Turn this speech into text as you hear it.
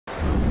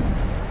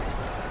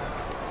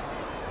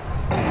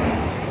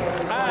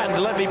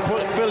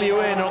quickly fill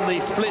you in on the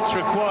splits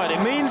required.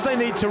 It means they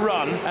need to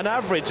run an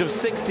average of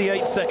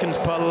 68 seconds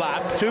per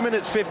lap, 2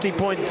 minutes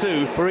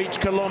 50.2 for each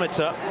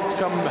kilometre. It's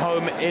come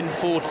home in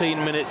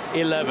 14 minutes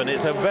 11.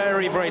 It's a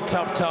very, very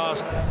tough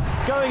task.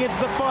 Going into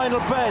the final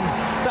bend,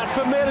 that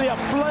familiar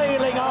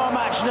flailing arm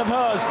action of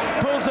hers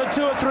pulls her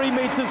 2 or 3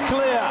 metres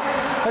clear.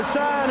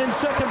 Hassan in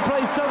second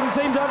place doesn't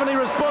seem to have any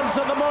response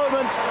at the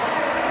moment.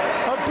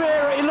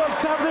 Obiri looks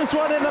to have this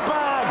one in the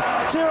bag.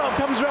 Tirop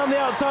comes around the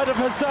outside of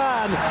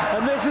Hassan,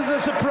 and this is a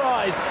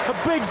surprise, a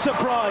big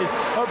surprise.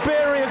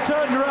 Obiri has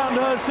turned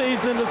around her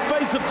season in the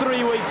space of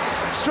 3 weeks,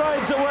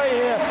 strides away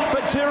here,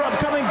 but Tirop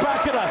coming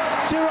back at her.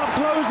 Tirop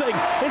closing,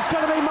 it's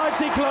going to be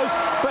mighty close,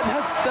 but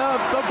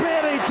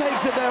Obiri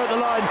takes it there at the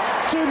line,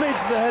 2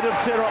 metres ahead of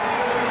Tirop,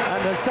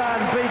 and Hassan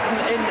beaten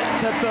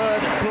into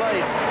third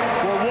place.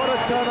 Well, what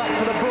a turn up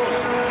for the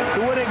books.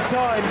 The winning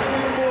time,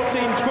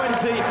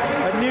 14:20,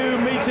 a new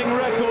meeting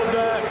record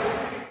there.